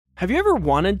Have you ever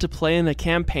wanted to play in a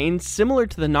campaign similar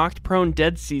to the Knocked Prone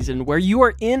Dead season where you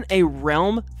are in a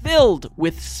realm filled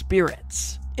with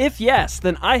spirits? If yes,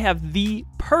 then I have the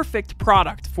perfect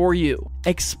product for you.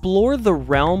 Explore the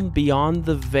realm beyond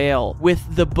the veil with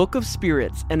the Book of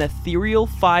Spirits, an ethereal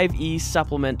 5e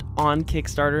supplement on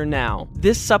Kickstarter now.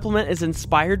 This supplement is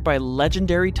inspired by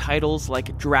legendary titles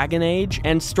like Dragon Age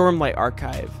and Stormlight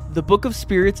Archive. The Book of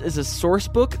Spirits is a source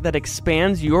book that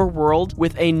expands your world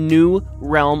with a new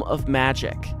realm of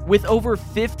magic. With over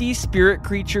 50 spirit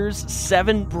creatures,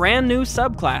 7 brand new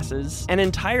subclasses, an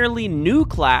entirely new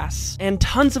class, and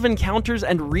tons of encounters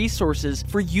and resources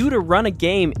for you to run a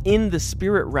game in the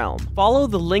spirit realm. Follow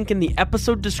the link in the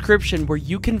episode description where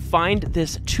you can find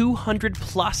this 200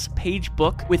 plus page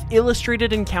book with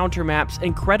illustrated encounter maps,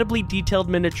 incredibly detailed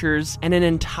miniatures, and an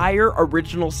entire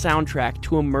original soundtrack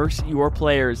to immerse your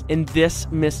players in this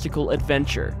mystical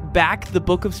adventure. Back the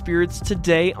Book of Spirits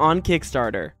today on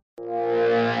Kickstarter. Whether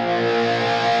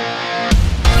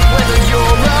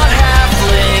you're a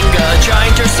halfling, a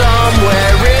giant, or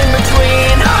somewhere in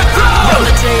between, round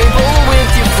the table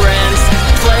with your friends,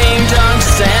 playing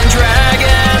Dungeons and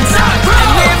Dragons. And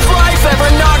if life ever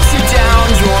knocks you down,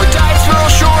 your dice will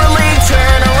surely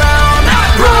turn around.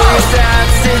 Roll your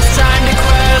stats, it's time to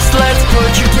quest. Let's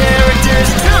put your characters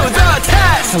to the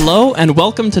test. Hello and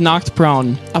welcome to Knocked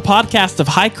Prone, a podcast of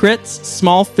high crits,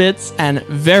 small fits, and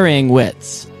varying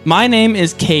wits. My name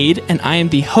is Cade, and I am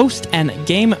the host and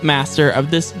game master of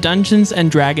this Dungeons &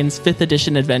 Dragons 5th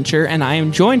edition adventure, and I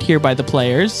am joined here by the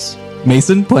players...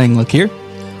 Mason playing Lakir.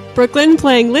 Brooklyn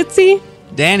playing Litzy.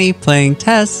 Danny playing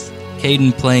Tess.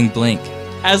 Caden playing Blink.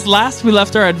 As last we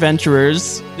left our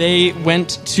adventurers, they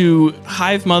went to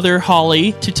Hive Mother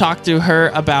Holly to talk to her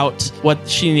about what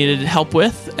she needed help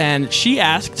with, and she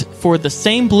asked for the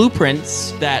same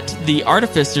blueprints that the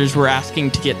artificers were asking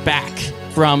to get back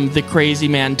from the crazy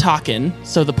man Talkin.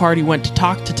 So the party went to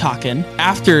talk to Talkin.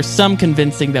 After some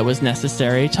convincing that was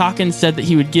necessary, Talkin said that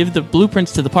he would give the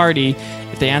blueprints to the party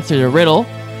if they answered a riddle.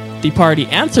 The party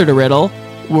answered a riddle,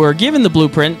 were given the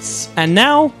blueprints, and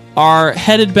now are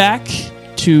headed back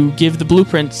to give the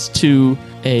blueprints to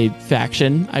a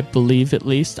faction, I believe at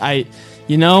least. I'm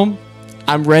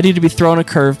ready to be thrown a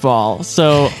curveball.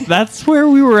 So that's where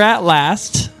we were at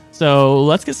last. So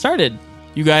let's get started.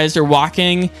 You guys are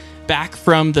walking back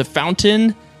from the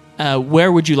fountain.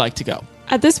 Where would you like to go?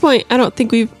 At this point, I don't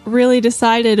think we've really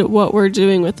decided what we're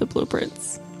doing with the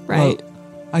blueprints, right? Well,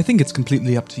 I think it's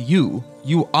completely up to you.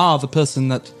 You are the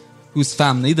person whose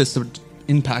family this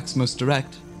impacts most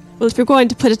direct. Well, if you're going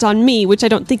to put it on me, which I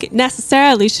don't think it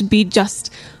necessarily should be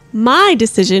just my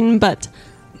decision, but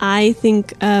I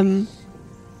think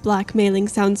blackmailing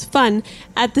sounds fun.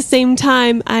 At the same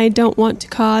time, I don't want to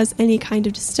cause any kind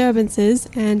of disturbances,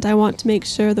 and I want to make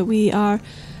sure that we are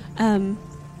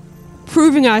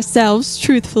proving ourselves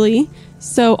truthfully.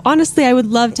 So honestly, I would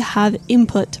love to have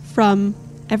input from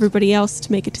everybody else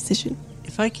to make a decision.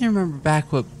 If I can remember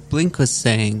back what Blink was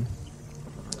saying,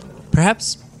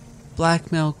 perhaps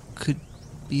blackmail could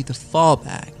be the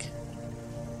fallback.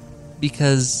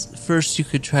 Because first you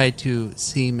could try to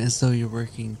seem as though you're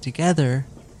working together,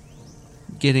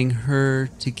 getting her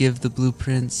to give the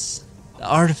blueprints, the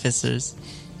artificers.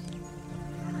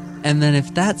 And then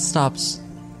if that stops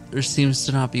or seems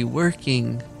to not be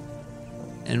working,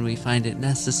 and we find it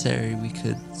necessary, we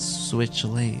could switch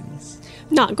lanes.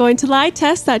 Not going to lie,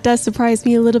 Tess, that does surprise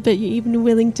me a little bit. You're even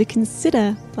willing to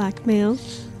consider blackmail.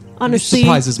 Honestly, It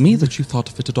surprises me that you thought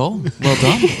of it at all. Well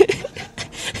done.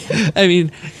 I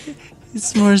mean,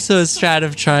 it's more so a strat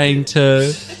of trying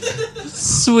to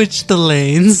switch the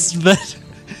lanes, but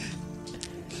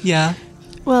yeah.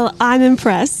 Well, I'm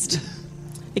impressed.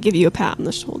 I give you a pat on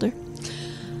the shoulder.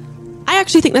 I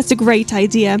actually think that's a great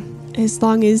idea, as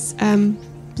long as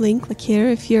Blink,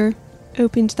 Lakir, if you're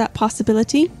open to that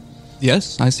possibility.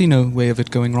 Yes, I see no way of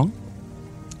it going wrong.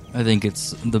 I think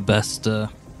it's the best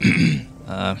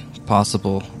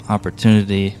possible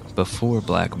opportunity before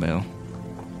blackmail.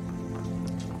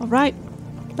 All right,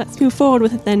 let's move forward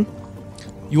with it then.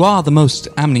 You are the most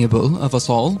amiable of us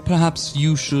all. Perhaps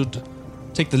you should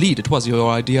take the lead. It was your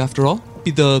idea after all.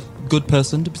 Be the good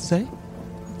person to say.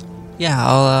 Yeah,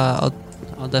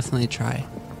 I'll definitely try.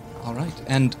 All right.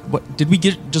 And what did we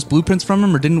get? Just blueprints from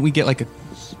him, or didn't we get like a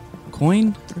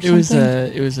coin? Or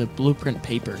something? It was a blueprint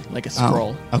paper, like a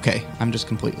scroll. Oh, okay, I'm just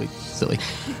completely silly.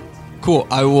 Cool.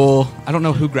 I don't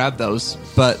know who grabbed those,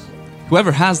 but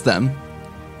whoever has them,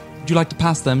 would you like to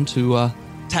pass them to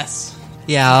Tess?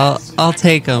 Yeah, I'll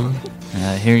take them.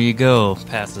 Here you go.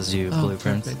 Passes you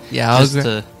blueprints. Perfect.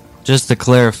 Yeah, just to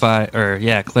clarify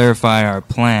our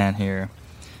plan here.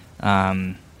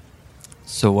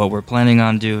 So what we're planning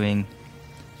on doing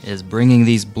is bringing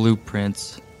these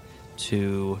blueprints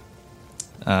to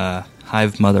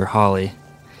Hive Mother Holly,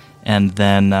 and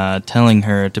then telling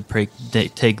her to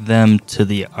take them to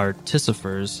the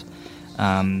artificers,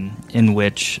 in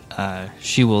which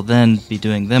she will then be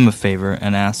doing them a favor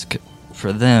and ask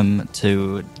for them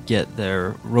to get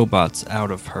their robots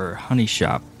out of her honey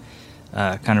shop,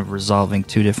 kind of resolving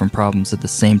two different problems at the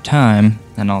same time,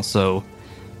 and also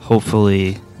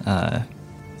hopefully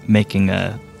making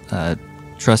a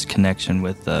trust connection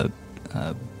with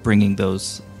bringing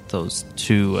those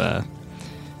two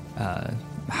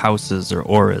houses or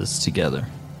auras together.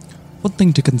 One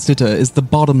thing to consider is the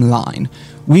bottom line.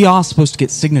 We are supposed to get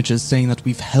signatures saying that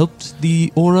we've helped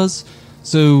the auras,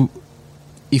 so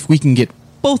if we can get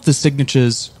both the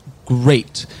signatures,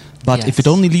 great. But if it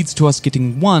only leads to us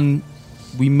getting one,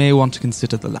 we may want to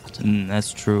consider the latter.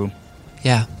 That's true.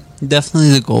 Yeah, definitely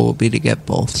the goal will be to get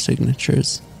both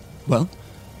signatures. Well,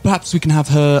 perhaps we can have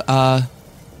her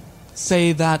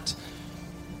say that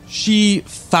she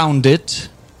found it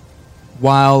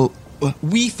while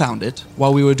we found it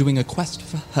while we were doing a quest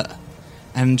for her,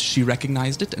 and she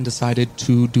recognized it and decided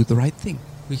to do the right thing.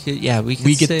 We could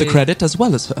We get the credit as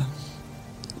well as her.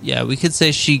 Yeah, we could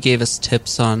say she gave us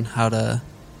tips on how to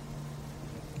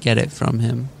get it from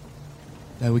him.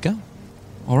 There we go.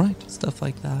 All right, Stuff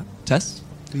like that. Tess,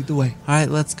 lead the way. All right,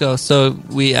 let's go. So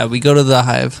we go to the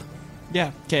hive.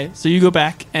 Yeah. Okay. So you go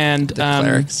back and The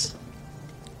clerics.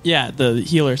 Yeah, the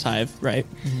healer's hive, right?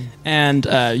 And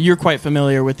you're quite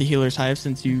familiar with the healer's hive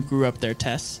since you grew up there,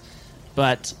 Tess.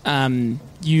 But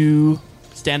you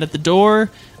stand at the door.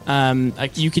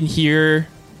 Like you can hear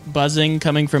buzzing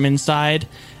coming from inside,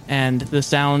 and the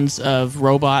sounds of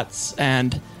robots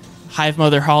and Hive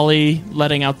Mother Holly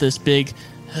letting out this big,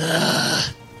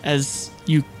 as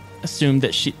you assume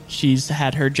that she's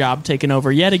had her job taken over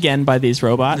yet again by these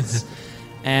robots.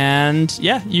 And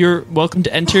yeah, you're welcome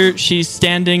to enter. She's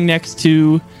standing next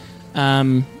to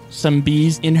some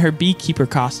bees in her beekeeper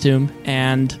costume,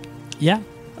 and yeah.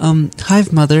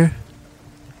 Hive Mother.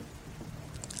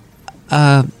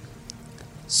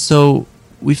 So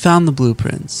we found the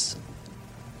blueprints,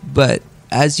 but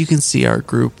as you can see, our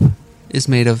group is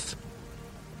made of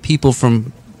people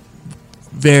from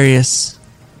various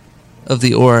of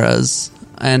the auras,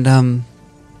 and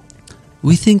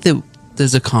we think that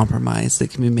there's a compromise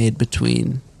that can be made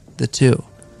between the two.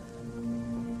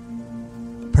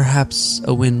 Perhaps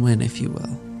a win-win, if you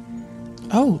will.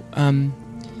 Oh,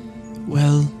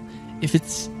 well, if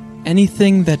it's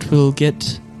anything that will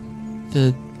get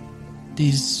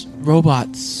these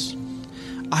robots,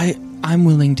 I'm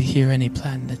willing to hear any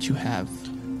plan that you have.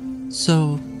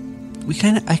 So, I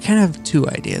kind of have two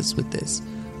ideas with this.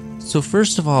 So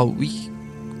first of all,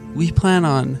 we plan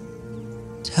on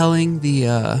telling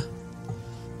the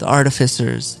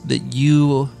artificers that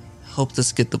you helped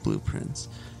us get the blueprints,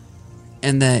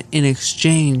 and that in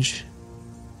exchange,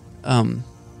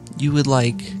 you would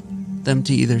like them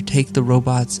to either take the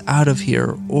robots out of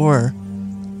here or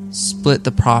split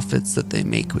the profits that they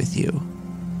make with you.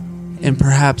 And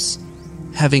perhaps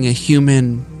having a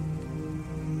human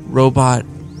robot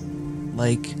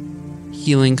like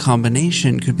healing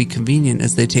combination could be convenient,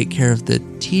 as they take care of the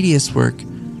tedious work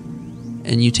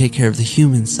and you take care of the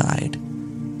human side.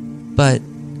 But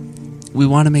we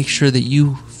want to make sure that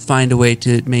you find a way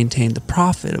to maintain the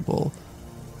profitable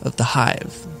of the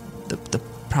hive, the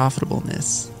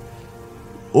profitableness.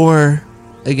 Or,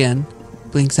 again,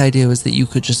 Blink's idea was that you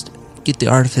could just get the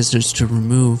artificers to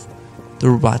remove the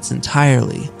robots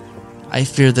entirely. I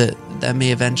fear that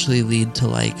may eventually lead to,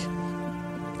 like,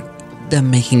 them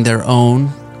making their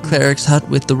own cleric's hut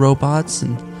with the robots,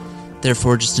 and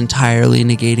therefore just entirely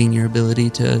negating your ability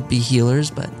to be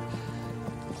healers. But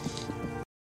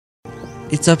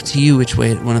it's up to you which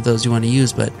way one of those you want to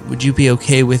use. But would you be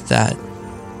okay with that?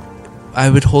 I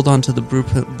would hold on to the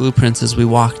blueprints as we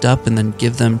walked up, and then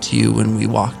give them to you when we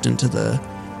walked into the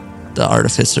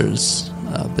artificer's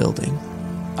building.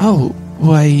 Oh,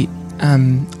 why?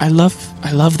 I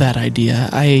love that idea.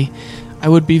 I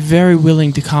would be very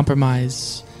willing to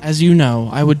compromise. As you know,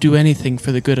 I would do anything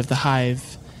for the good of the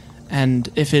hive, and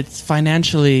if it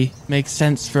financially makes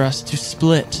sense for us to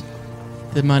split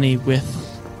the money with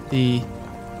the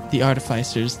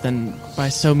artificers, then by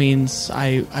so means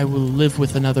I will live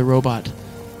with another robot.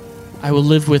 I will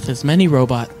live with as many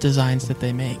robot designs that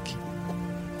they make.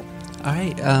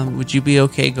 Alright, would you be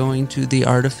okay going to the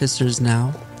artificers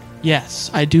now?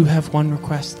 Yes, I do have one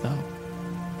request though.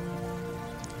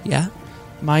 Yeah?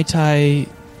 Might I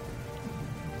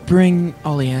bring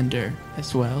Oleander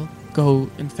as well? Go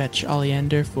and fetch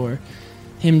Oleander for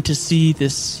him to see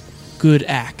this good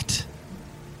act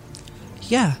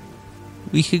yeah,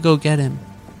 we could go get him.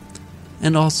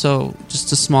 And also,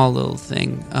 just a small little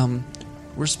thing.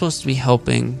 We're supposed to be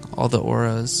helping all the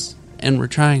auras, and we're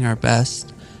trying our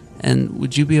best. And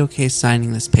would you be okay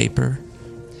signing this paper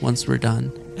once we're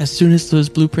done? As soon as those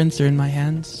blueprints are in my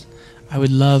hands, I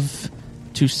would love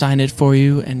to sign it for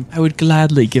you, and I would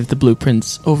gladly give the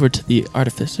blueprints over to the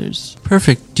artificers.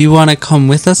 Perfect. Do you want to come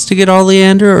with us to get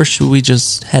Oleander, or should we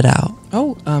just head out?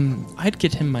 Oh, I'd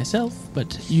get him myself,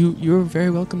 but you're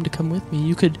very welcome to come with me.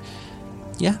 You could...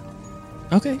 Yeah.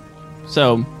 Okay.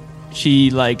 So she,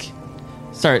 like,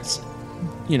 starts,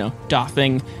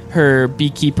 doffing her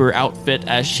beekeeper outfit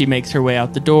as she makes her way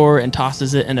out the door and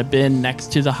tosses it in a bin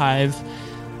next to the hive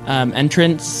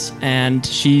entrance, and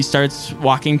she starts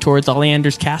walking towards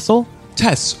Oleander's castle.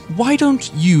 Tess, why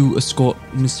don't you escort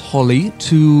Miss Holly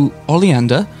to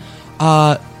Oleander?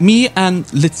 Me and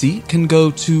Litzy can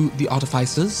go to the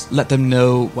artificers, let them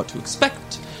know what to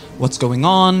expect, what's going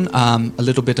on, a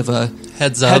little bit of a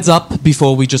Heads up. heads up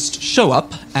before we just show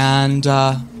up, and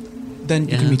then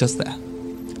you can meet us there.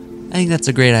 I think that's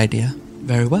a great idea.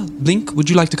 Very well. Blink, would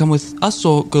you like to come with us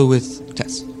or go with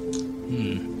Tess?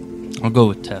 I'll go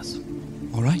with Tess.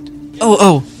 All right.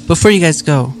 Oh, before you guys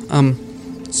go,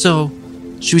 so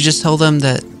should we just tell them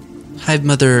that Hive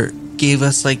Mother gave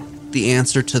us, like, the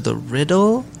answer to the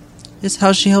riddle? Is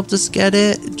how she helped us get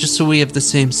it? Just so we have the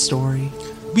same story.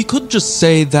 We could just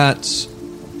say that,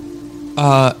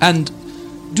 and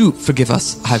do forgive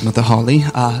us, Hive Mother Holly.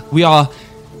 We are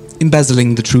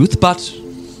embezzling the truth, but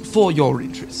for your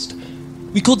interest.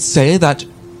 We could say that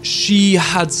she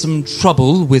had some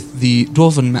trouble with the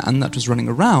dwarven man that was running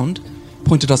around,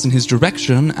 pointed us in his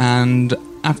direction, and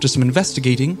after some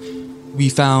investigating, we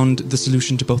found the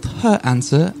solution to both her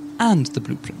answer and the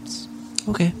blueprints.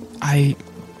 Okay. I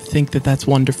think that that's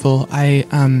wonderful.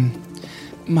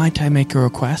 Might I make a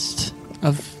request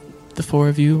of the four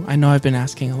of you? I know I've been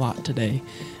asking a lot today,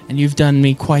 and you've done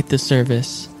me quite the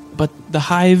service, but the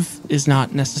hive is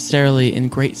not necessarily in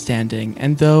great standing,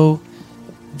 and though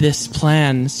this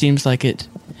plan seems like it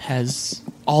has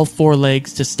all four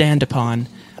legs to stand upon,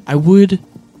 I would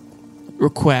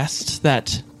request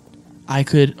that I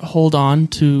could hold on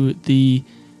to the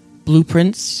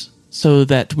blueprints so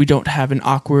that we don't have an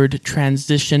awkward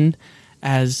transition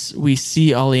as we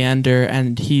see Oleander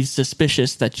and he's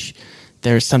suspicious that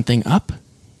there's something up.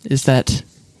 Is that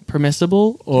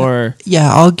permissible, or...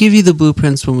 Yeah, I'll give you the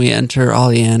blueprints when we enter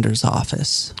Oleander's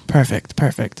office. Perfect.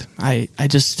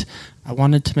 I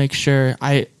wanted to make sure.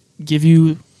 I give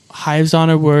you Hive's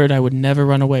honor word I would never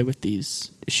run away with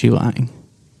these. Is she lying?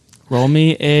 Roll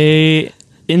me a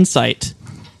insight.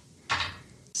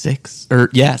 6.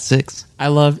 6. I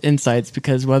love insights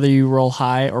because whether you roll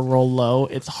high or roll low,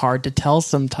 it's hard to tell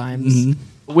sometimes.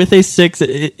 Mm-hmm. With a 6,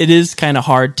 it is kind of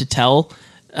hard to tell.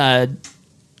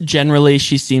 Generally,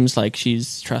 she seems like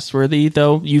she's trustworthy,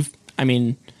 though.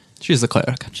 She's a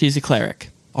cleric. She's a cleric.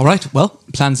 All right, well,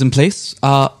 plans in place.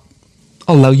 I'll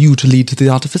allow you to lead to the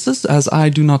artificers, as I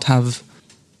do not have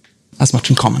as much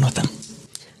in common with them.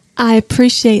 I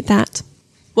appreciate that.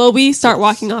 Well, we start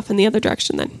walking off in the other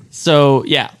direction then. So,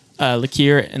 yeah,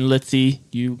 Lakir and Litzy,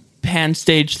 you pan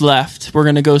stage left. We're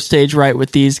going to go stage right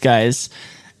with these guys.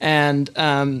 And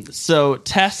so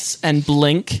Tess and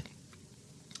Blink,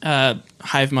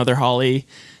 Hive Mother Holly,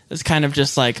 is kind of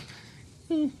just like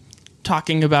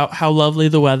talking about how lovely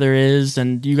the weather is.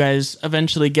 And you guys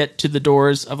eventually get to the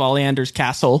doors of Oleander's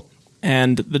castle.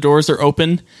 And the doors are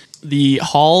open. The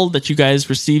hall that you guys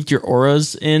received your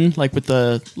auras in, like with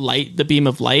the light, the beam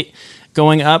of light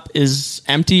going up, is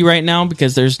empty right now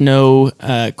because there's no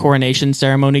coronation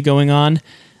ceremony going on.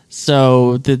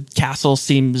 So the castle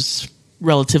seems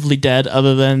relatively dead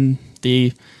other than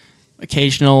the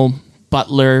occasional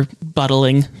butler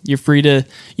buttling. You're free to...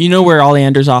 You know where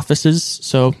Oleander's office is,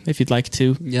 so if you'd like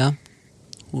to... Yeah.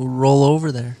 We'll roll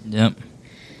over there. Yep.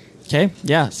 Okay,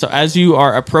 yeah. So as you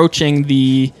are approaching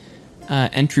the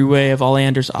entryway of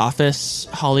Oleander's office,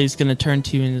 Holly's going to turn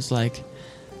to you and is like,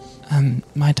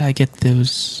 might I get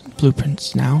those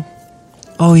blueprints now?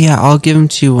 Oh, yeah, I'll give them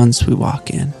to you once we walk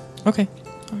in. Okay.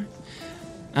 All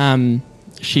right.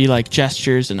 She, like,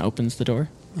 gestures and opens the door.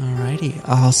 Alrighty.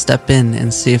 I'll step in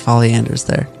and see if Oleander's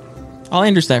there.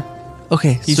 Oleander's there.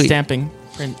 Okay, He's sweet.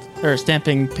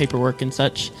 stamping paperwork and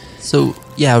such. So,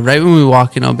 yeah, right when we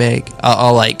walk in,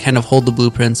 I'll like, kind of hold the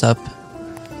blueprints up.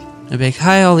 I'll be like,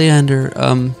 hi, Oleander.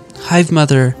 Hive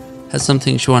Mother has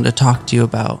something she wanted to talk to you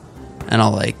about. And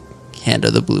I'll, like, hand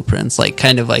her the blueprints, like,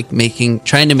 kind of, like,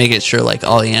 trying to make it sure, like,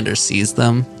 Oleander sees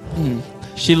them.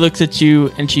 She looks at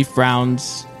you and she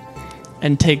frowns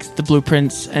and takes the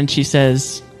blueprints and she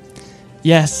says,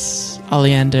 yes,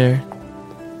 Oleander,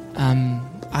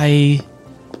 I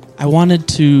wanted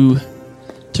to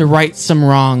right some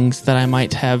wrongs that I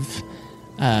might have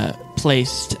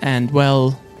placed, and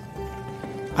well,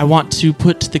 I want to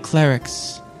put the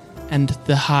clerics and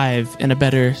the hive in a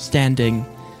better standing.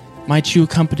 Might you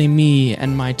accompany me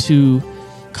and my 2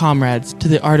 comrades to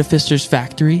the artificer's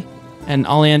factory? And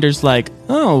Oleander's like,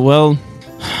 oh, well,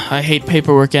 I hate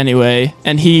paperwork anyway.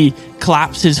 And he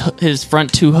claps his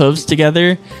front 2 hooves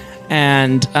together,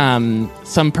 and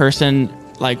some person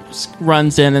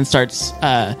runs in and starts,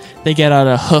 they get out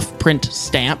a hoof print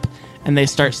stamp, and they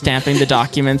start stamping the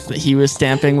documents that he was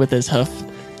stamping with his hoof.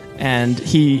 And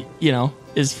he,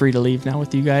 is free to leave now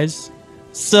with you guys.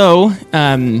 So,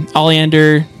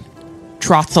 Oleander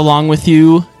trots along with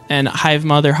you and Hive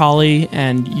Mother Holly,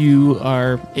 and you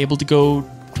are able to go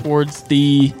towards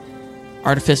the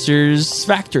Artificer's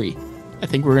factory. I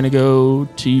think we're going to go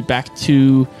back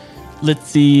to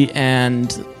Litzy and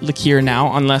Lakir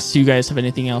now, unless you guys have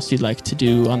anything else you'd like to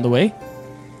do on the way.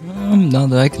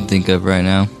 Not that I can think of right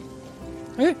now.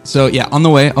 Okay. So yeah, on the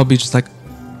way, I'll be just like,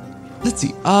 let's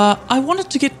see. I wanted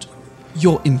to get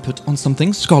your input on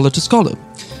something, scholar to scholar.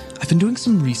 I've been doing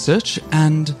some research,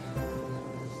 and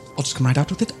I'll just come right out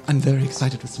with it. I'm very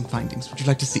excited with some findings. Would you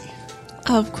like to see?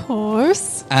 Of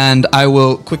course. And I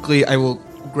will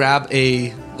grab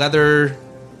a leather,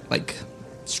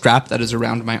 strap that is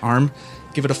around my arm,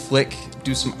 give it a flick,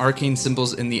 do some arcane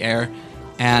symbols in the air,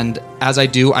 and as I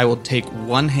do, I will take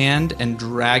one hand and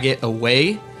drag it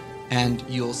away, and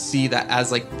you'll see that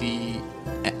as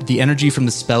the energy from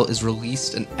the spell is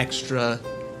released, an extra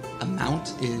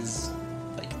amount is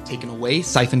taken away,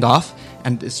 siphoned off,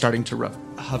 and is starting to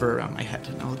hover around my head.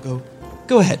 And I'll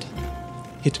go ahead,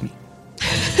 hit me.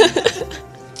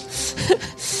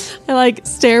 I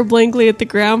stare blankly at the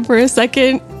ground for a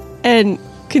second and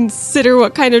consider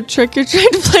what kind of trick you're trying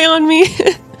to play on me.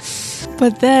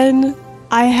 But then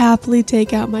I happily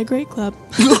take out my great club.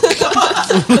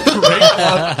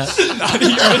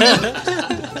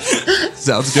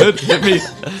 Sounds good. Hit me.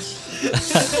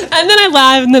 And then I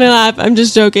laugh, I'm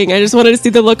just joking. I just wanted to see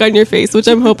the look on your face, which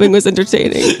I'm hoping was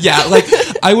entertaining. Yeah, my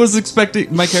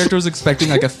character was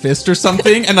expecting a fist or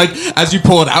something, and as you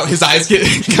pull it out, his eyes get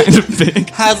kind of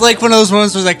big. Has one of those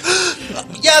moments where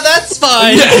it's yeah, that's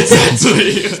fine. Yeah,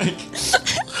 exactly.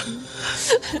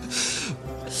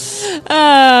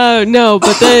 No,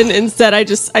 but then instead I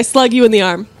slug you in the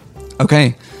arm.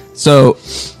 Okay, so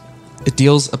it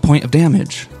deals a point of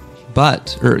damage,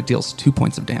 or it deals 2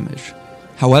 points of damage.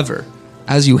 However,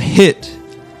 as you hit,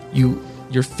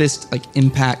 your fist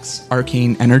impacts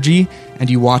arcane energy, and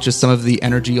you watch as some of the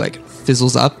energy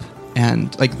fizzles up,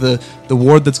 and the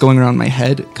ward that's going around my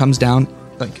head comes down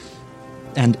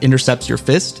and intercepts your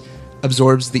fist,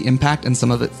 absorbs the impact, and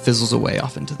some of it fizzles away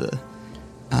off into the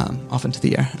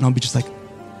air. And I'll be just do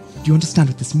you understand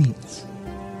what this means?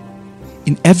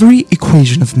 In every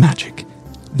equation of magic,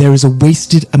 there is a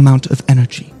wasted amount of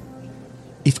energy.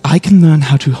 If I can learn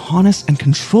how to harness and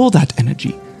control that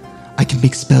energy, I can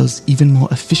make spells even more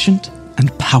efficient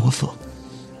and powerful.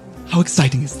 How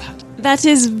exciting is that? That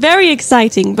is very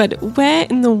exciting, but where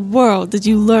in the world did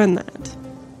you learn that?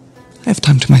 I have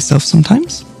time to myself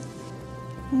sometimes.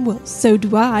 Well, so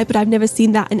do I, but I've never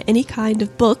seen that in any kind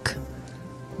of book.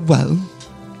 Well,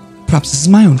 perhaps this is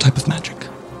my own type of magic.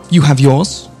 You have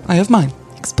yours, I have mine.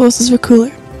 Explosives were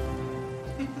cooler.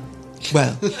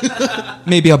 Well,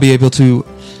 maybe I'll be able to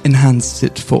enhance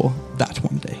it for that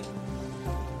one day.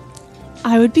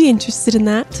 I would be interested in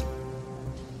that.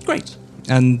 Great.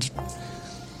 And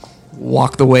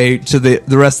walk the way to the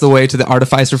rest of the way to the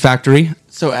Artificer factory.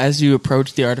 So as you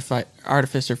approach the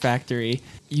Artificer factory,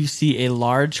 you see a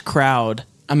large crowd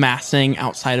amassing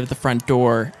outside of the front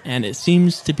door, and it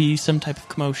seems to be some type of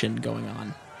commotion going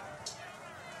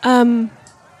on.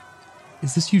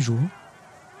 Is this usual?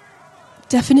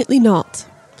 Definitely not.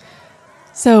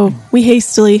 So we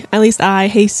hastily, at least I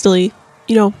hastily,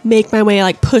 make my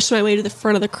way, push my way to the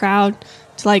front of the crowd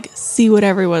to see what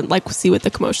see what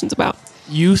the commotion's about.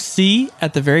 You see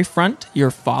at the very front your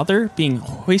father being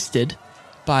hoisted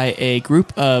by a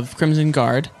group of Crimson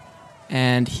Guard,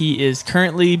 and he is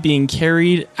currently being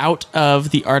carried out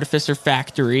of the Artificer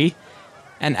factory.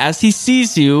 And as he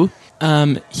sees you,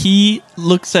 he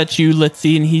looks at you,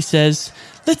 Litzy, and he says,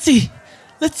 Litzy,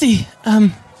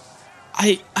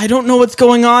 I don't know what's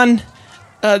going on.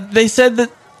 They said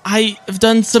that I have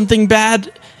done something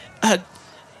bad.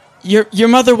 Your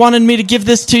mother wanted me to give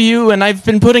this to you, and I've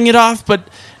been putting it off, but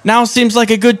now seems like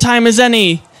a good time as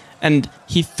any. And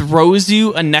he throws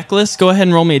you a necklace. Go ahead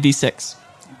and roll me a d6.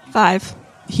 5.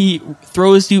 He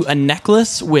throws you a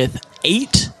necklace with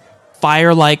 8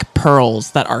 fire-like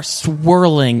pearls that are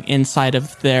swirling inside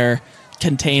of their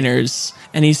containers.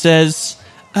 And he says,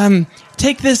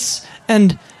 take this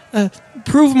and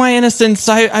prove my innocence.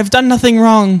 I've done nothing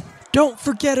wrong. Don't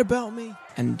forget about me.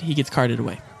 And he gets carted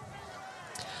away.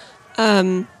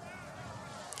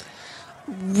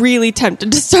 Really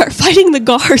tempted to start fighting the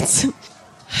guards.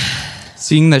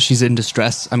 Seeing that she's in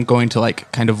distress, I'm going to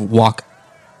like kind of walk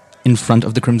in front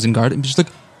of the Crimson Guard and be just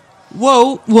like,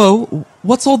 whoa,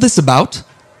 what's all this about?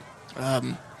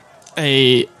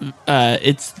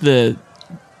 It's the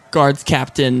guards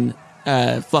captain,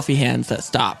 Fluffy Hands, that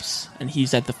stops, and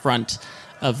he's at the front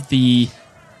of the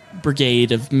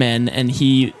brigade of men, and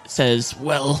he says,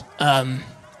 well,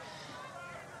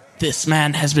 this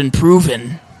man has been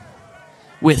proven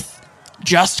with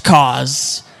just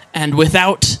cause and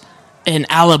without an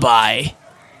alibi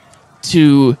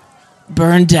to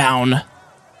burn down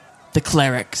the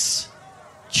cleric's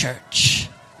church.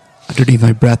 Underneath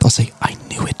my breath, I'll say, I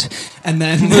knew it. And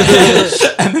then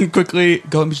and then quickly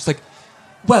go and be just like,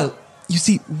 well, you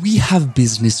see, we have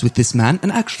business with this man,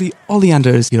 and actually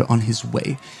Oleander is here on his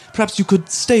way. Perhaps you could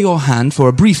stay your hand for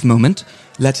a brief moment,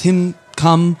 let him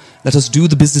come, let us do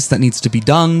the business that needs to be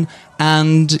done,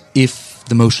 and if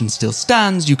the motion still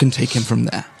stands, you can take him from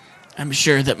there. I'm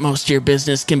sure that most of your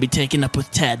business can be taken up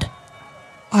with Ted.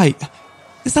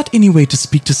 Is that any way to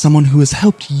speak to someone who has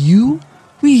helped you?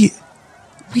 We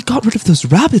got rid of those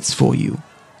rabbits for you.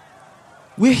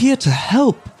 We're here to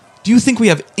help. Do you think we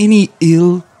have any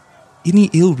ill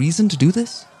reason to do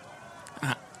this?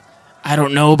 I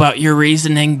don't know about your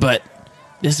reasoning, but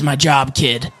this is my job,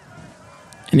 kid.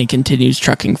 And he continues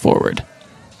trucking forward.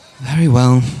 Very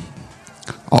well.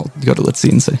 I'll go to Litzy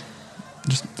and say,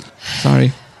 just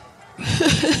sorry.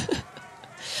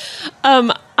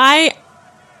 I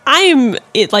am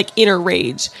in a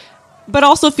rage, but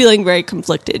also feeling very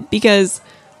conflicted because,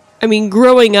 I mean,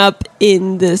 growing up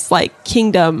in this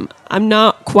kingdom, I'm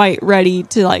not quite ready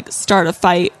to start a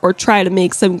fight or try to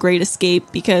make some great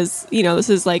escape because, this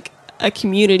is a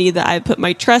community that I've put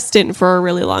my trust in for a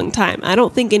really long time. I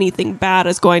don't think anything bad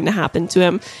is going to happen to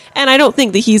him, and I don't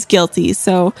think that he's guilty,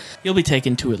 so... He'll be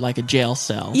taken to it like a jail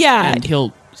cell. Yeah. And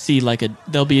he'll see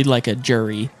there'll be a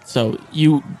jury, so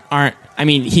you aren't... I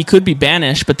mean, he could be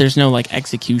banished, but there's no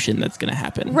execution that's going to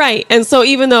happen. Right, and so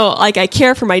even though I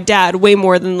care for my dad way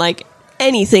more than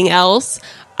anything else,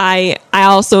 I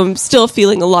also am still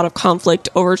feeling a lot of conflict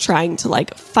over trying to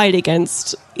fight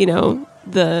against,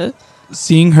 the...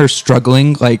 Seeing her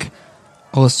struggling,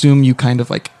 I'll assume you kind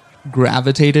of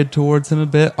gravitated towards him a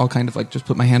bit. I'll kind of just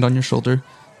put my hand on your shoulder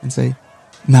and say,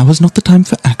 now is not the time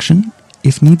for action.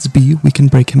 If needs be, we can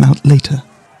break him out later.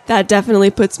 That definitely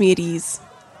puts me at ease.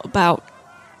 About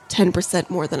 10%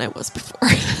 more than I was before.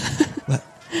 Well,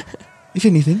 if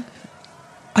anything,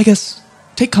 I guess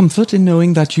take comfort in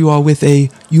knowing that you are with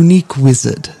a unique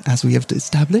wizard, as we have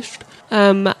established.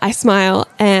 I smile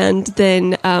and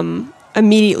then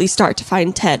immediately start to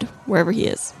find Ted wherever he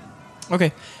is.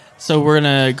 Okay, so we're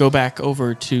going to go back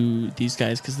over to these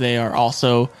guys because they are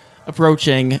also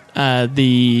approaching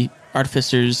the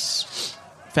Artificer's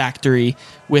factory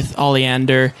with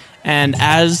Oleander. And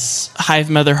as Hive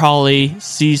Mother Holly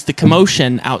sees the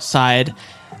commotion outside,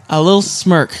 a little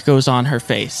smirk goes on her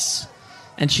face.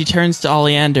 And she turns to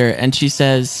Oleander and she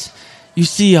says, you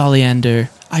see, Oleander,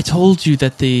 I told you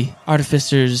that the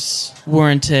Artificers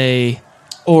weren't a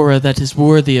aura that is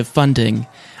worthy of funding.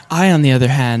 I, on the other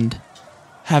hand,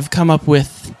 have come up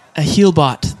with a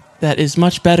healbot that is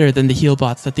much better than the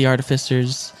healbots that the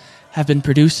Artificers have been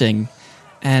producing.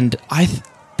 And I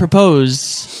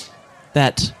propose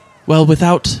that, well,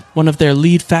 without one of their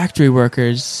lead factory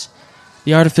workers,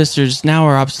 the Artificers now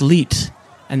are obsolete,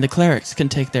 and the clerics can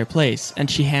take their place.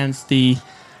 And she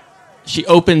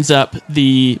opens up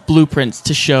the blueprints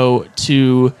to show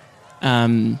to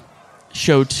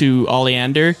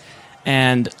Oleander,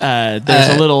 and there's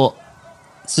a little...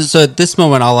 So at this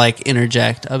moment, I'll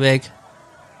interject a big...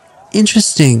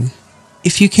 Interesting.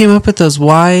 If you came up with those,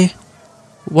 why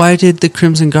did the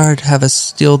Crimson Guard have us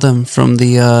steal them from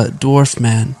the dwarf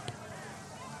man?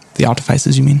 The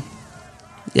artificers, you mean?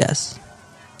 Yes.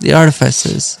 The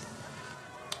artificers.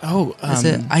 Oh,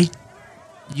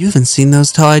 You haven't seen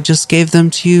those till I just gave them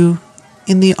to you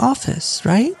in the office,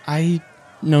 right? I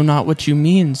know not what you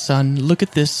mean, son. Look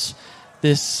at this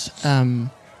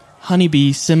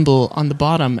honeybee symbol on the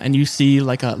bottom, and you see a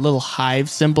little hive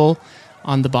symbol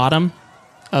on the bottom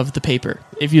of the paper.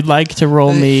 If you'd like to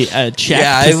roll me a check,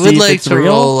 yeah, to I see would if like it's to real.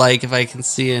 roll if I can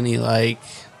see any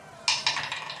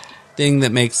thing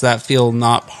that makes that feel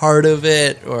not part of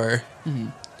it or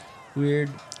weird.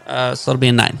 So it'll be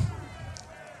a 9.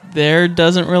 There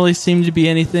doesn't really seem to be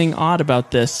anything odd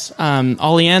about this.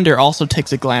 Oleander also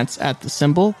takes a glance at the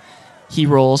symbol. He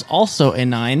rolls also a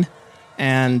 9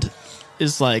 and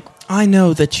is like, I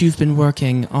know that you've been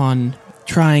working on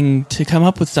trying to come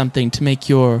up with something to make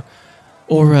your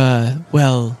aura,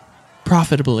 well,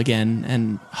 profitable again.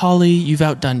 And Holly, you've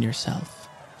outdone yourself.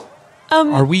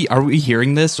 Are we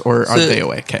hearing this, or are So- they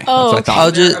okay? Oh, That's what I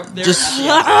I'll thought. just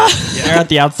They're at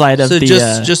the outside of so the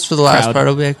just for the last crowd. part,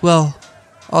 I'll be like, well,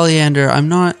 Oleander, I'm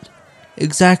not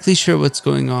exactly sure what's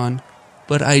going on,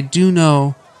 but I do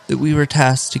know that we were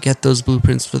tasked to get those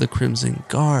blueprints for the Crimson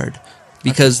Guard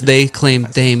because they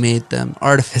claimed they made them,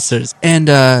 artificers. And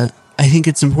I think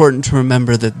it's important to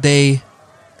remember that they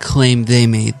claim they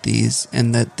made these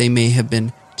and that they may have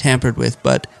been tampered with,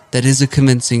 but that is a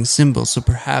convincing symbol, so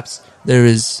perhaps there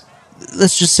is,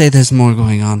 let's just say there's more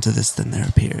going on to this than there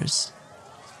appears.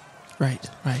 Right.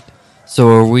 So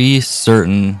are we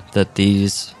certain that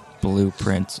these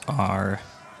blueprints are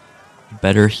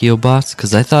better heal bots?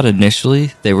 Because I thought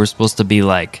initially they were supposed to be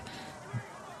like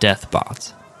death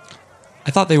bots.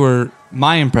 I thought they were.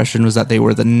 My impression was that they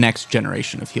were the next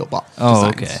generation of Healbot.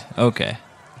 Oh, designs. okay.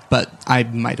 But I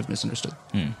might have misunderstood.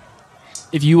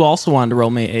 If you also wanted to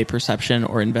roll me a perception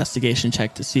or investigation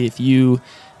check to see if you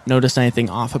notice anything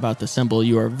off about the symbol,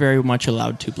 you are very much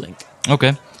allowed to blink.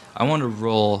 Okay. I want to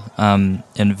roll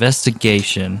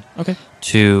investigation Okay.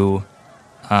 to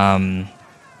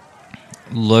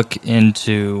look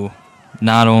into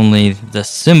not only the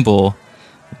symbol,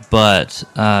 but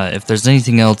if there's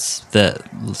anything else that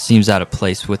seems out of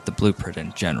place with the blueprint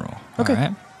in general. Okay. All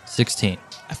right. 16.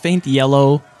 A faint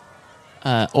yellow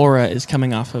aura is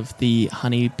coming off of the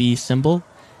honeybee symbol,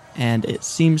 and it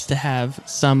seems to have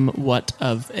somewhat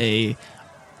of a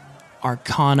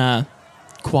arcana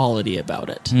quality about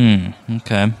it.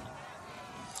 Okay.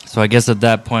 So I guess at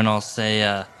that point I'll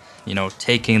say,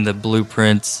 taking the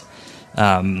blueprints,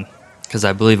 because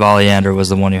I believe Oleander was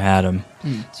the one who had them.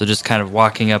 So just kind of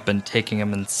walking up and taking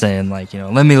them and saying,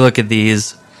 let me look at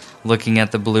these, looking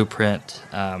at the blueprint,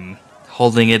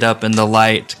 holding it up in the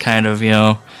light, kind of,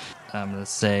 I'm going to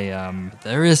say,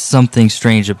 there is something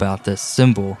strange about this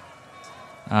symbol.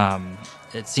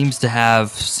 It seems to have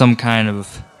some kind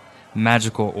of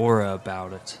magical aura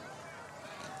about it.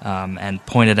 And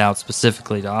point it out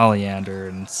specifically to Oleander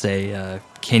and say,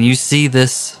 can you see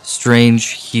this strange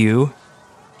hue?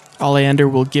 Oleander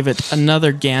will give it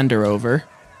another gander over.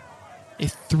 A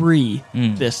 3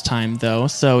 this time, though.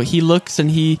 So he looks and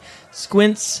he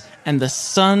squints, and the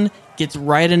sun gets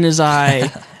right in his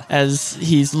eye as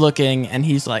he's looking, and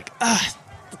he's like,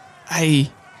 I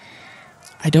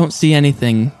don't see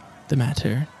anything the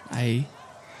matter. I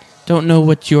don't know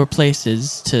what your place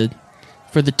is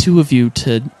for the two of you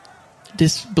to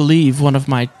disbelieve one of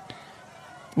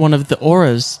the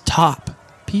Aura's top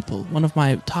people, one of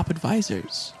my top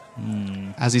advisors.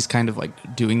 As he's kind of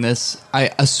like doing this, I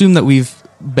assume that we've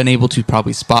been able to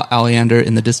probably spot Oleander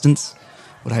in the distance.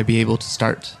 Would I be able to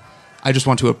start? I just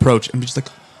want to approach and be just like,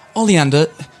 Oleander,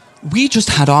 we just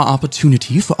had our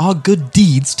opportunity for our good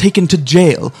deeds taken to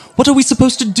jail. What are we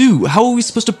supposed to do? How are we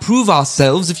supposed to prove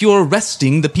ourselves if you're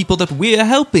arresting the people that we're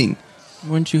helping?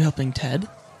 Weren't you helping Ted?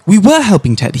 We were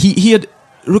helping Ted. He had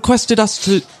requested us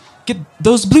to get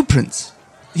those blueprints.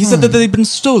 He said that they'd been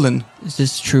stolen. Is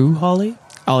this true, Holly?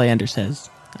 Oleander says.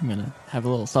 I'm going to have a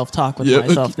little self-talk with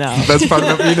myself now. Best part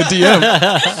about being a DM.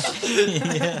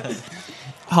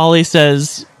 Holly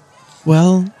says,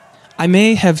 well, I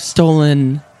may have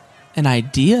stolen an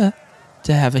idea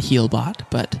to have a heal bot,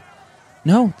 but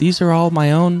no, these are all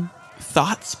my own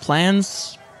thoughts,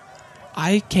 plans.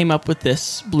 I came up with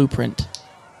this blueprint.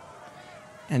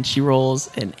 And she rolls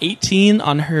an 18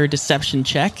 on her deception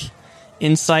check.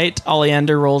 Insight,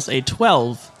 Oleander rolls a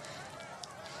 12.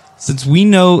 Since we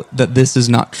know that this is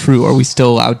not true, are we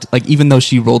still allowed to, even though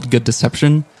she rolled good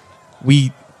deception,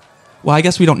 I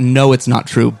guess we don't know it's not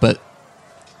true, but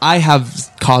I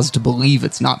have cause to believe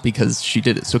it's not because she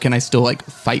did it. So can I still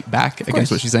fight back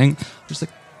against what she's saying? Just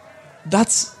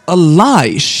that's a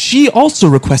lie. She also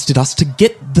requested us to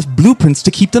get the blueprints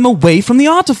to keep them away from the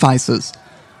artificers.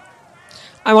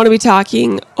 I want to be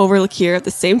talking over Lakir at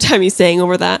the same time he's saying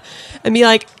over that and be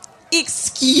like,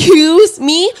 excuse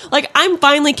me? I'm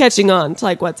finally catching on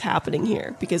to what's happening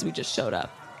here because we just showed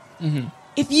up. Mm-hmm.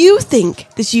 If you think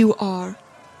that you are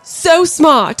so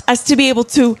smart as to be able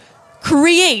to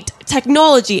create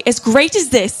technology as great as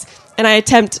this, and I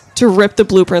attempt to rip the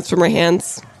blueprints from her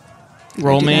hands.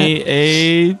 Roll me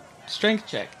a strength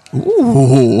check.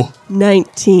 Ooh.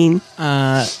 19.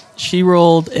 She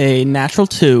rolled a natural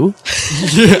 2.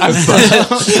 I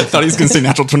thought he was going to say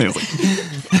natural 20. I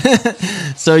was like,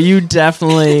 So you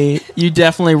definitely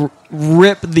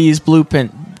rip these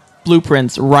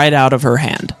blueprints right out of her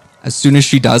hand. as soon as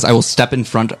she does, I will step in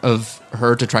front of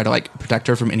her to try to like protect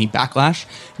her from any backlash.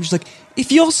 And she's like,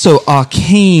 if you're so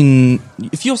arcane,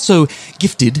 if you're so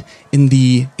gifted in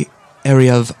the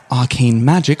area of arcane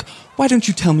magic, why don't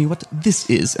you tell me what this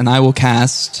is? And I will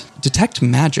cast Detect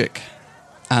Magic.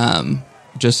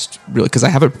 Just really, because I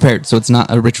have it prepared, so it's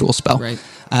not a ritual spell. Right.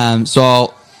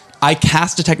 So I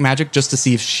cast Detect Magic just to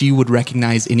see if she would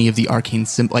recognize any of the arcane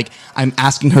symbol. Like, I'm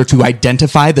asking her to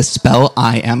identify the spell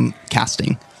I am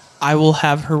casting. I will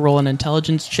have her roll an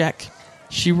intelligence check.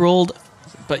 She rolls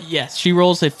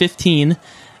a 15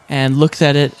 and looks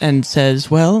at it and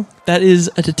says, well, that is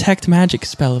a detect magic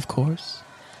spell, of course.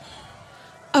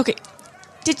 Okay,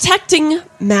 detecting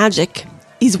magic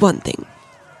is one thing.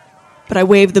 But I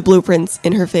wave the blueprints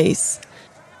in her face.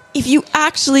 If you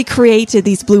actually created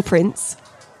these blueprints,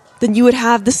 then you would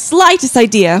have the slightest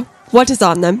idea what is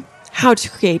on them, how to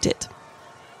create it.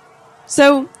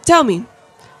 So, tell me,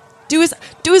 do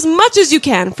as much as you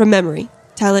can from memory.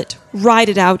 Tell it, write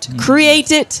it out,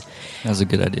 create it. That's a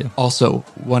good idea. Also,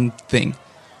 one thing.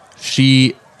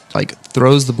 She, like,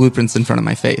 throws the blueprints in front of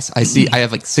my face. I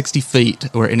have, like, 60 feet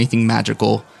where anything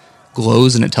magical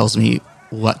glows, and it tells me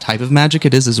what type of magic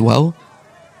it is as well.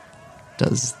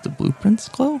 Does the blueprints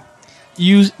glow?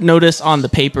 You notice on the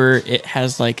paper it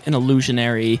has like an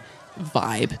illusionary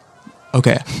vibe.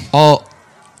 Okay. I'll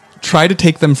try to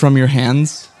take them from your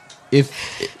hands. If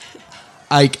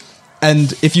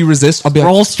you resist, I'll be like,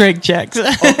 Roll strength checks.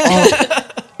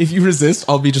 if you resist,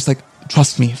 I'll be just like,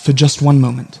 trust me for just one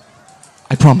moment.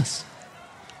 I promise.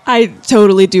 I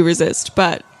totally do resist,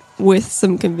 but with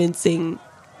some convincing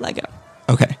Lego.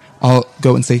 Okay. I'll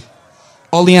go and say,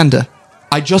 Oleander,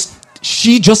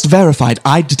 she just verified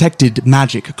I detected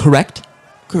magic, correct?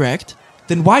 Correct.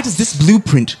 Then why does this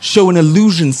blueprint show an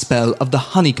illusion spell of the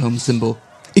honeycomb symbol?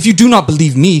 If you do not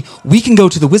believe me, we can go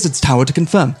to the wizard's tower to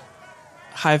confirm.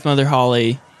 Hive Mother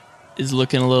Holly is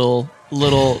looking a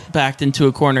little backed into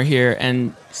a corner here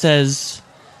and says,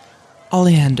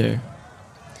 Oleander,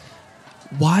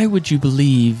 why would you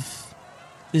believe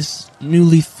this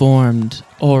newly formed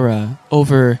aura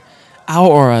over our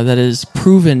aura that is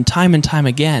proven time and time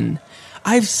again?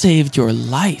 I've saved your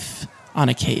life on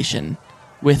occasion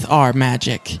with our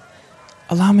magic.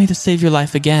 Allow me to save your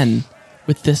life again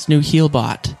with this new heal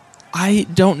bot. I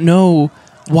don't know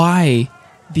why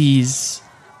these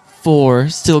four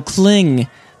still cling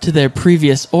to their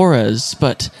previous auras,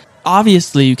 but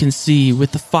obviously you can see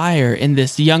with the fire in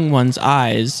this young one's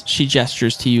eyes, she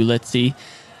gestures to you, Litzy,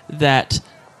 that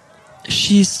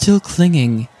she's still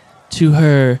clinging to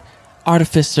her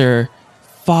artificer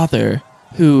father,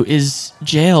 who is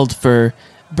jailed for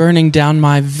burning down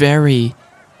my very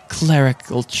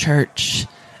clerical church.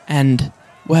 And,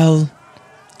 well,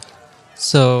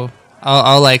 So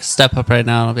I'll like step up right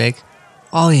now and I'll be like,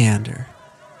 Oleander,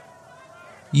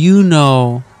 you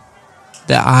know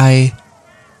that I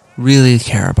really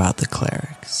care about the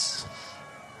clerics.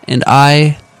 And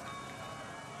I've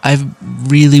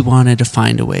really wanted to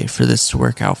find a way for this to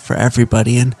work out for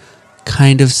everybody, and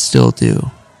kind of still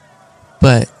do.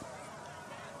 But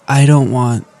I don't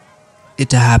want it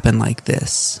to happen like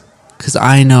this, because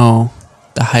I know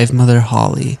the Hive Mother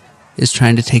Holly is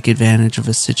trying to take advantage of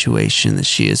a situation that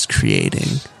she is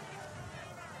creating.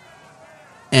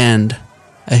 And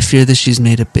I fear that she's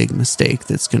made a big mistake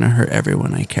that's going to hurt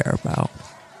everyone I care about.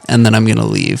 And then I'm going to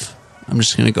leave. I'm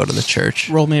just going to go to the church.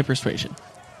 roll me a persuasion.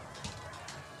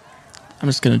 I'm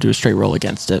just going to do a straight roll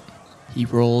against it. He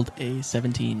rolled a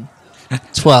 17.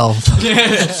 12.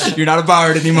 You're not a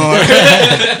bard anymore.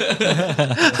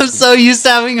 I'm so used to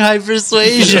having high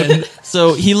persuasion.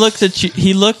 So he looks at you.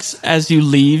 He looks as you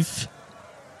leave,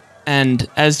 and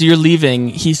as you're leaving,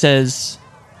 he says,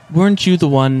 "Weren't you the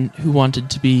one who wanted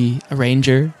to be a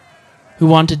ranger, who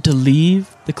wanted to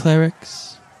leave the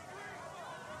clerics?"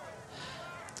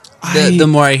 The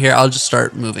more I hear, I'll just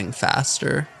start moving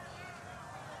faster.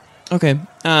 Okay.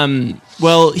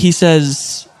 Well, he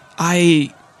says,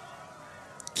 I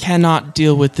cannot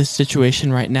deal with this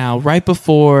situation right now. Right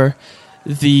before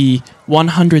the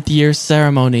 100th year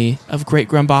ceremony of Great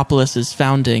Grumbopolis'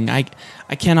 founding, I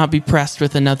cannot be pressed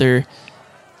with another.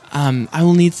 I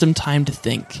will need some time to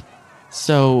think.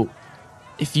 So,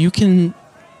 if you can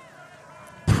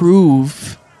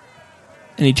prove,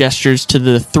 and he gestures to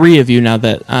the three of you now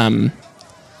that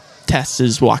Tess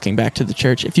is walking back to the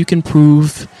church, if you can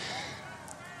prove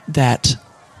that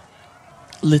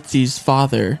Litzy's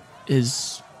father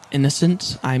is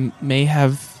innocent, I may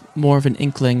have more of an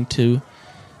inkling to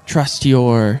trust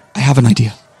your... I have an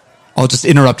idea. I'll just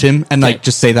interrupt him and Okay.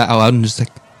 just say that out loud and just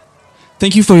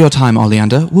thank you for your time,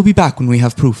 Oleander. We'll be back when we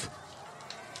have proof.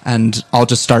 And I'll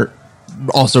just start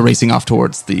also racing off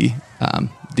towards the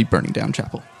burning down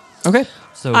chapel. Okay.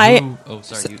 So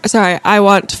Sorry, I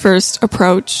want to first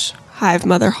approach Hive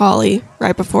Mother Holly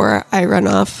right before I run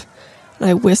off. And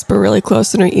I whisper really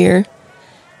close in her ear.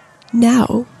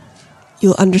 Now,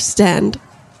 you'll understand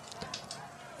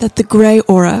that the gray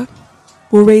aura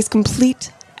will raise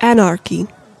complete anarchy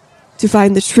to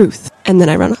find the truth. And then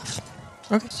I run off.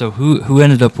 So who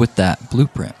ended up with that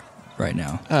blueprint right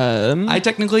now? I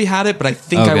technically had it, but I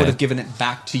think I Okay. would have given it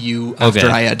back to you after Okay.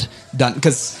 I had done...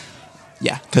 Because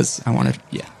I wanted...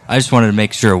 Yeah. I just wanted to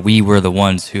make sure we were the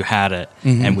ones who had it,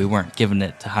 and we weren't giving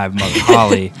it to Hive Mother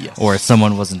Holly, Yes. or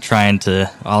someone wasn't trying to.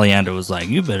 Oleander was like,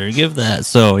 "You better give that."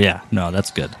 So yeah, no,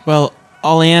 that's good. Well,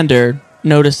 Oleander,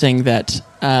 noticing that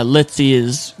Litzy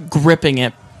is gripping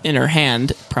it in her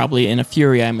hand, probably in a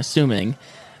fury, I'm assuming,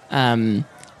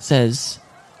 says,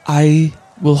 I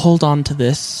will hold on to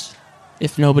this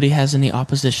if nobody has any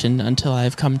opposition until I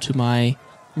have come to my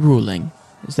ruling.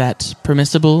 Is that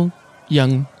permissible,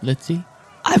 young Litzy?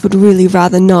 I would really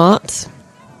rather not.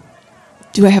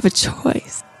 Do I have a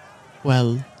choice?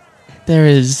 Well, there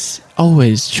is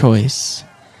always choice,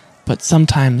 but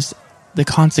sometimes the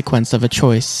consequence of a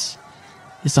choice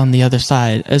is on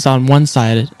one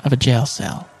side of a jail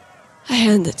cell. I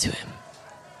hand it to him.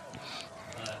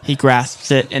 He grasps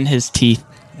it in his teeth.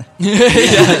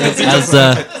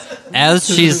 As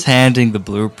she's handing the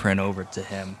blueprint over to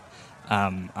him,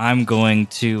 I'm gonna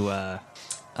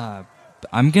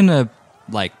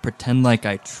like pretend like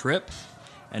I trip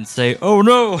and say, "Oh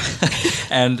no!"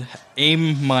 and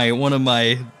aim one of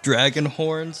my dragon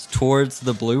horns towards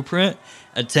the blueprint,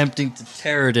 attempting to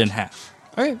tear it in half.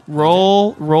 All right,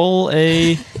 roll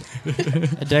a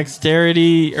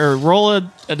dexterity or roll an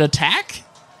attack.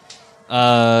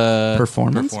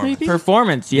 Performance, maybe?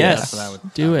 Performance, yes. That's what I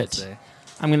would Do it. say.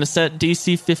 I'm gonna set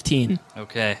DC 15.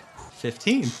 Okay,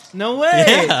 15. No way!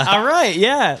 Yeah. All right,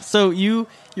 yeah. So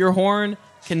your horn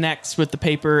connects with the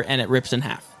paper and it rips in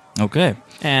half. Okay.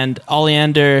 And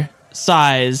Oleander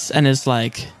sighs and is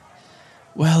like,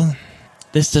 well,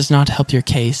 this does not help your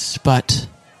case, but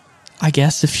I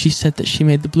guess if she said that she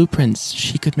made the blueprints,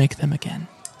 she could make them again.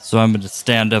 So I'm going to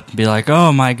stand up and be like,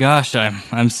 "Oh my gosh,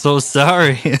 I'm so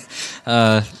sorry.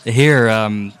 Here,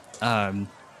 I'll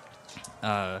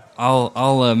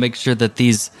make sure that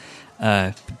these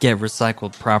get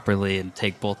recycled properly and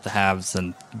take both the halves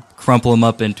and crumple them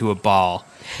up into a ball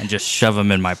and just shove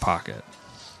them in my pocket."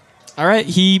 All right,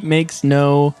 he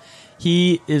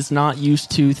is not used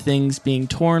to things being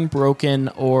torn, broken,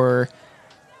 or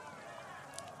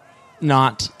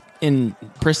not in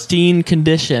pristine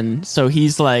condition. So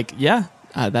he's like, yeah,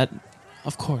 that,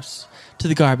 of course, to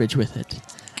the garbage with it.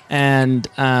 And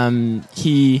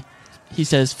he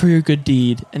says, for your good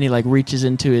deed. And he like reaches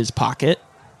into his pocket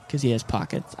because he has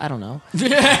pockets. I don't know.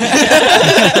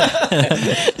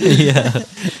 Yeah.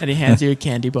 And he hands you a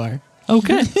candy bar.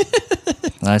 Okay.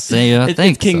 I say, It's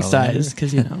thanks. king Oleander. size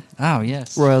because, you know, Oh,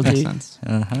 yes. royalty. Makes sense.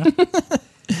 Uh-huh.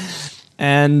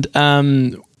 And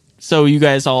so you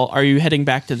guys are you heading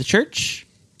back to the church?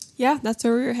 Yeah, that's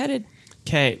where we were headed.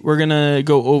 Okay, we're going to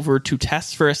go over to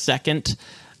Tess for a second.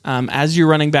 As you're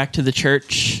running back to the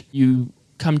church, you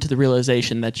come to the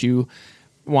realization that you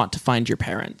want to find your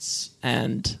parents.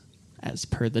 And as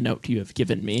per the note you have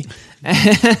given me.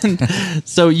 And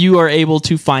so you are able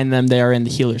to find them. They are in the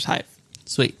Healer's Hive.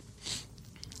 Sweet.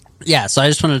 Yeah, so I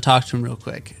just wanted to talk to him real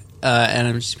quick. And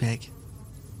I'm just like,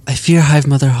 I fear Hive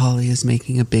Mother Holly is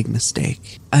making a big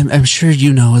mistake. I'm sure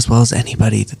you know as well as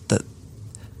anybody that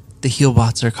the heal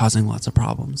bots are causing lots of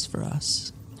problems for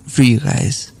us. For you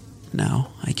guys. No,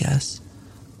 I guess.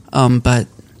 But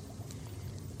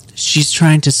she's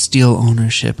trying to steal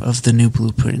ownership of the new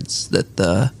blueprints that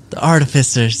the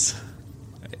artificers...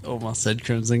 I almost said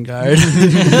Crimson Guard.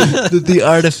 that the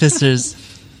artificers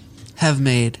have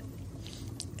made.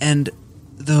 And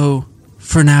though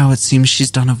for now it seems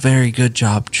she's done a very good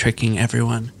job tricking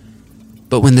everyone,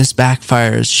 but when this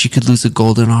backfires, she could lose a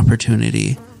golden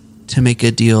opportunity to make a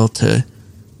deal to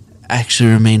actually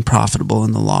remain profitable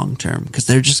in the long term, because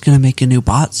they're just going to make a new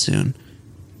bot soon.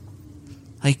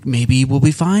 Like, maybe we'll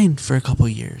be fine for a couple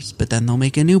years, but then they'll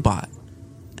make a new bot,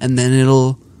 and then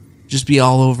it'll just be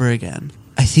all over again.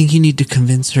 I think you need to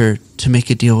convince her to make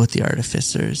a deal with the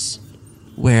artificers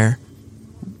where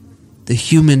the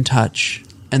human touch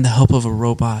and the help of a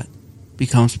robot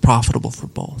becomes profitable for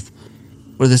both,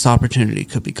 or this opportunity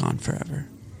could be gone forever.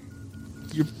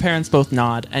 Your parents both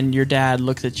nod, and your dad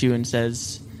looks at you and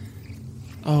says,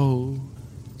 oh,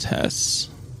 Tess,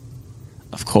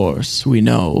 of course, we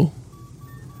know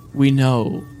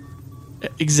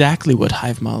exactly what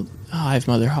Hive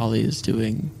Mother Holly is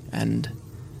doing, and,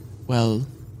 well,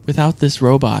 without this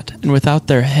robot and without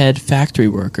their head factory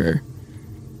worker,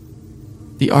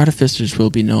 the artificers will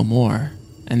be no more,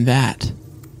 and that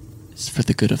is for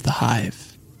the good of the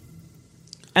Hive.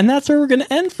 And that's where we're going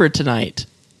to end for tonight.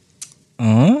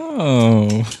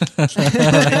 Oh.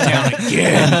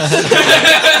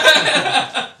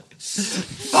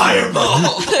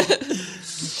 Fireball!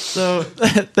 So,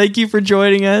 thank you for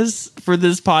joining us for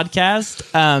this podcast.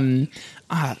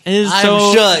 It is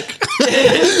I'm shook.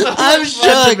 I'm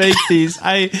fun to make these.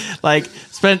 I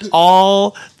spent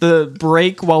all the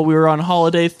break while we were on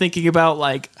holiday thinking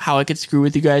about how I could screw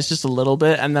with you guys just a little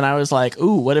bit, and then I was like,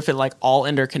 "Ooh, what if it all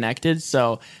interconnected?"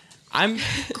 So I'm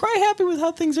quite happy with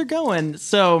how things are going.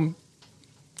 So,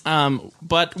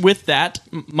 but with that,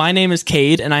 my name is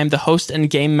Cade, and I am the host and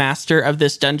game master of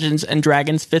this Dungeons and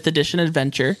Dragons 5th edition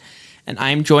adventure, and I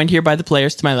am joined here by the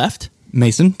players to my left.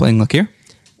 Mason playing Look Here.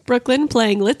 Brooklyn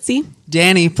playing Litzy.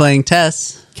 Danny playing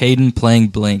Tess. Caden playing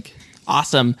Blink.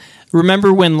 Awesome.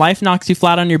 Remember, when life knocks you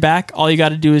flat on your back, all you got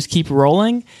to do is keep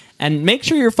rolling. And make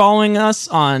sure you're following us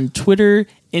on Twitter,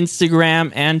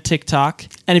 Instagram, and TikTok.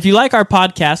 And if you like our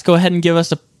podcast, go ahead and give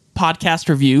us a podcast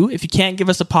review. If you can't give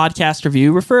us a podcast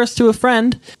review, refer us to a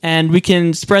friend, and we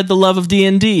can spread the love of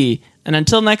D&D. And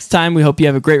until next time, we hope you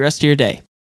have a great rest of your day.